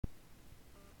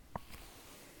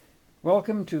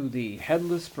Welcome to the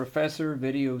Headless Professor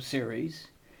video series,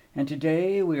 and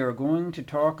today we are going to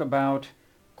talk about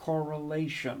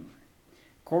correlation.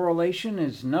 Correlation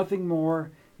is nothing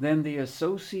more than the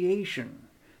association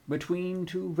between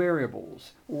two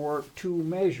variables or two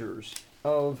measures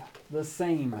of the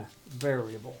same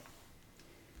variable.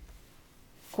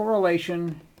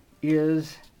 Correlation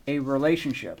is a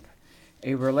relationship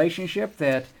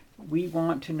that we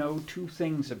want to know two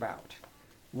things about.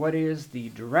 What is the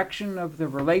direction of the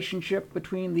relationship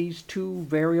between these two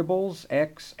variables,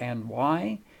 x and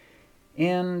y,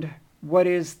 and what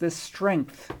is the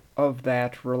strength of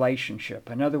that relationship?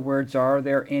 In other words, are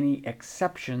there any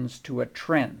exceptions to a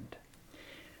trend?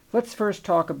 Let's first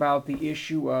talk about the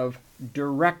issue of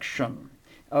direction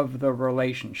of the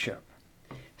relationship.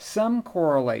 Some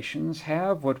correlations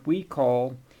have what we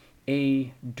call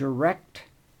a direct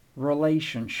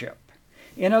relationship.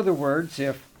 In other words,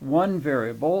 if one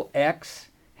variable, x,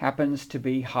 happens to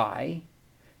be high,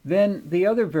 then the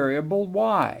other variable,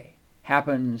 y,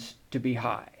 happens to be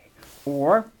high.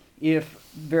 Or if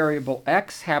variable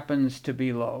x happens to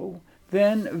be low,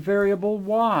 then variable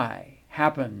y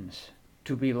happens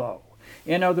to be low.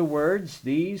 In other words,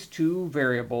 these two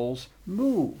variables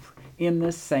move in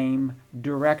the same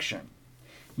direction.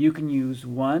 You can use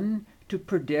one to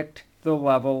predict the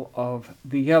level of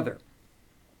the other.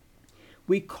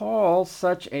 We call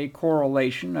such a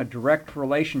correlation, a direct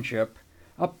relationship,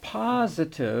 a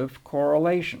positive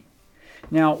correlation.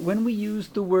 Now, when we use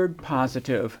the word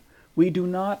positive, we do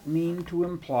not mean to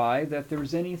imply that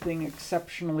there's anything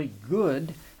exceptionally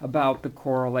good about the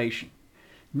correlation.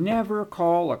 Never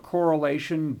call a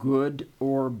correlation good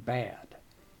or bad.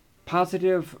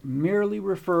 Positive merely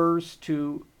refers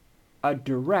to a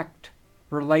direct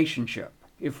relationship.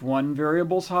 If one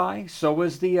variable's high, so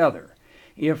is the other.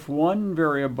 If one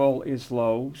variable is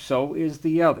low, so is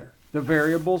the other. The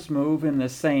variables move in the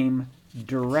same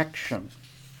direction.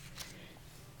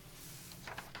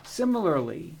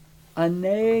 Similarly, a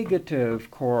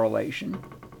negative correlation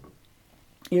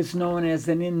is known as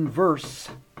an inverse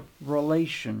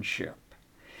relationship.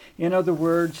 In other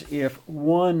words, if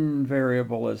one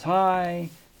variable is high,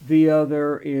 the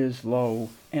other is low,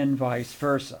 and vice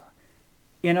versa.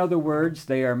 In other words,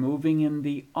 they are moving in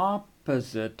the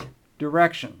opposite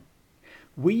direction.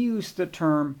 We use the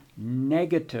term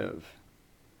negative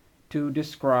to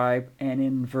describe an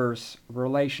inverse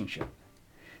relationship.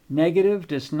 Negative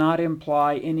does not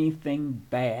imply anything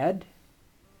bad.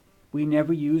 We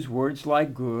never use words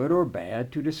like good or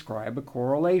bad to describe a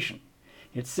correlation.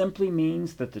 It simply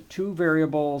means that the two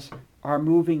variables are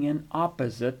moving in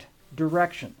opposite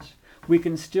directions. We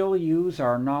can still use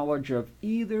our knowledge of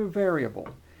either variable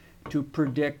to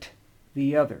predict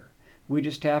the other. We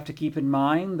just have to keep in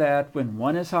mind that when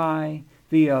one is high,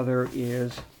 the other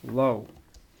is low.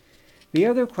 The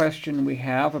other question we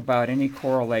have about any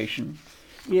correlation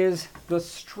is the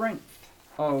strength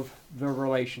of the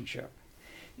relationship.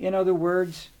 In other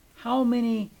words, how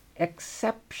many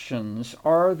exceptions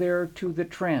are there to the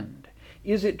trend?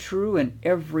 Is it true in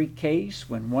every case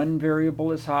when one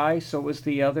variable is high, so is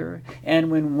the other, and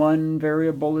when one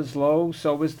variable is low,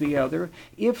 so is the other?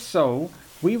 If so,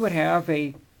 we would have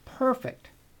a perfect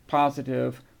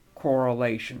positive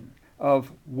correlation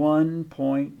of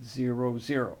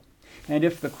 1.00. And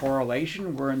if the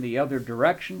correlation were in the other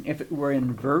direction, if it were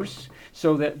inverse,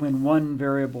 so that when one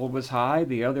variable was high,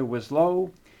 the other was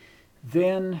low,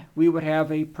 then we would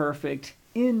have a perfect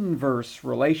inverse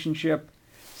relationship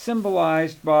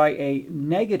symbolized by a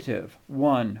negative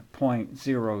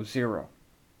 1.00.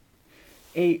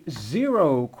 A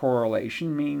zero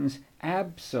correlation means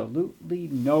absolutely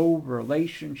no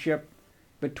relationship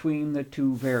between the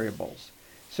two variables,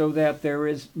 so that there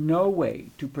is no way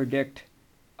to predict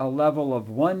a level of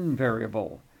one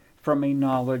variable from a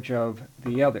knowledge of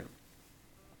the other.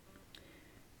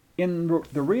 In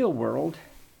the real world,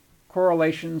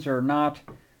 correlations are not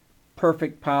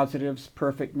perfect positives,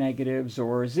 perfect negatives,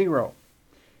 or zero.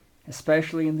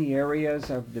 Especially in the areas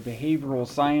of the behavioral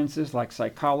sciences like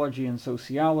psychology and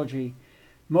sociology,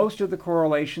 most of the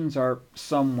correlations are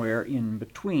somewhere in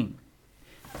between.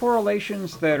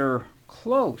 Correlations that are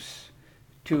close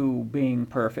to being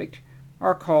perfect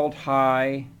are called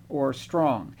high or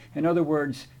strong. In other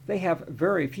words, they have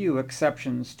very few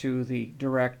exceptions to the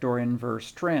direct or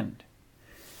inverse trend.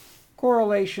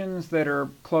 Correlations that are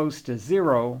close to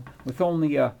zero, with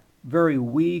only a very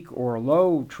weak or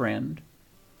low trend,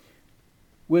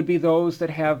 would be those that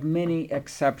have many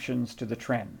exceptions to the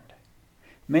trend.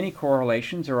 Many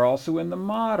correlations are also in the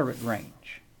moderate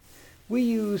range. We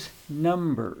use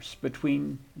numbers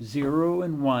between 0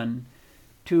 and 1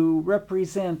 to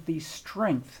represent the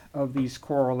strength of these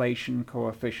correlation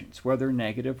coefficients, whether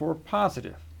negative or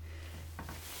positive.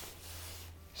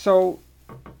 So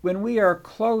when we are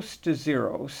close to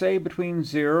 0, say between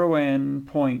 0 and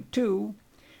 0.2,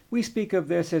 we speak of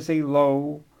this as a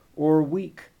low or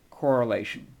weak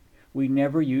correlation. We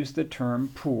never use the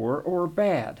term poor or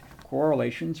bad.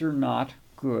 Correlations are not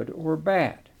good or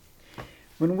bad.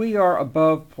 When we are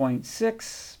above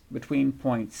 0.6, between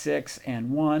 0.6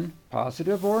 and 1,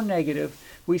 positive or negative,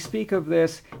 we speak of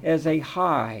this as a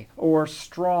high or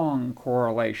strong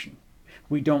correlation.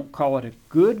 We don't call it a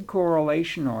good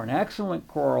correlation or an excellent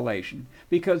correlation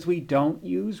because we don't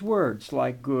use words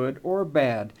like good or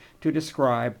bad to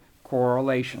describe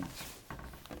correlations.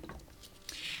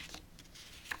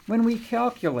 When we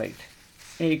calculate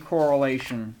a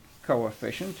correlation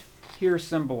coefficient, here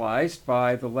symbolized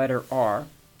by the letter R,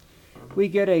 we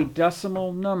get a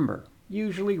decimal number,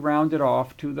 usually rounded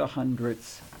off to the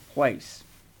hundredths place.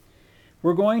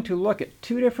 We're going to look at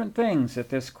two different things at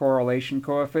this correlation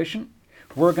coefficient.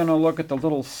 We're going to look at the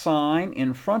little sign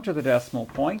in front of the decimal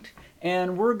point,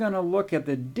 and we're going to look at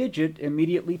the digit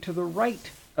immediately to the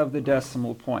right of the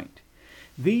decimal point.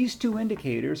 These two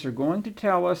indicators are going to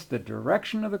tell us the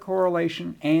direction of the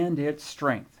correlation and its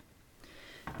strength.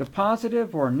 The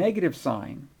positive or negative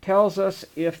sign tells us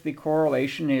if the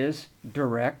correlation is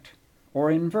direct or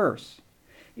inverse.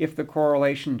 If the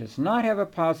correlation does not have a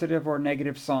positive or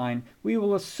negative sign, we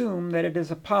will assume that it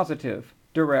is a positive,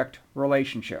 direct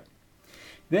relationship.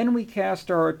 Then we cast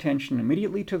our attention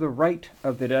immediately to the right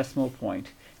of the decimal point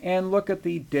and look at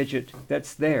the digit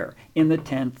that's there in the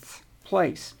tenths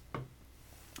place.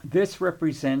 This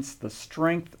represents the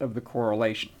strength of the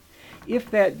correlation. If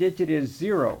that digit is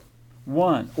 0,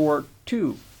 1, or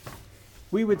 2,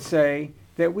 we would say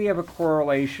that we have a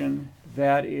correlation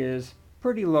that is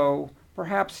pretty low,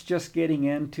 perhaps just getting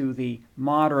into the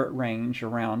moderate range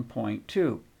around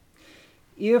 0.2.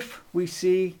 If we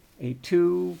see a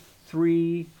 2,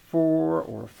 3, 4,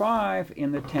 or 5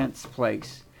 in the tenths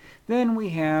place, then we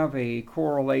have a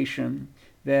correlation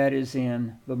that is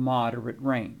in the moderate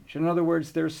range. In other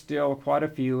words, there's still quite a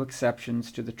few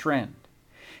exceptions to the trend.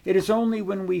 It is only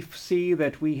when we see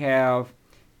that we have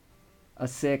a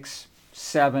 6,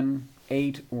 7,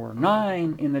 8, or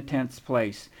 9 in the tenths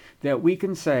place that we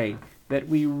can say that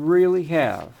we really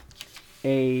have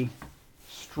a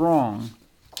strong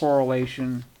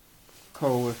correlation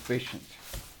coefficient.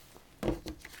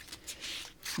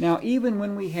 Now, even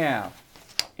when we have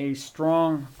a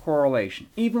strong correlation,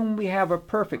 even when we have a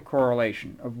perfect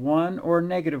correlation of 1 or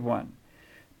negative 1,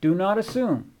 do not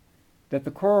assume that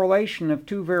the correlation of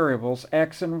two variables,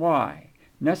 x and y,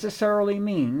 necessarily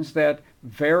means that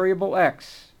variable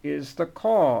x is the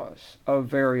cause of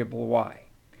variable y.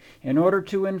 In order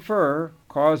to infer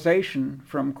causation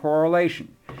from correlation,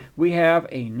 we have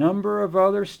a number of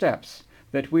other steps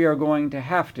that we are going to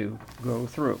have to go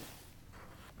through.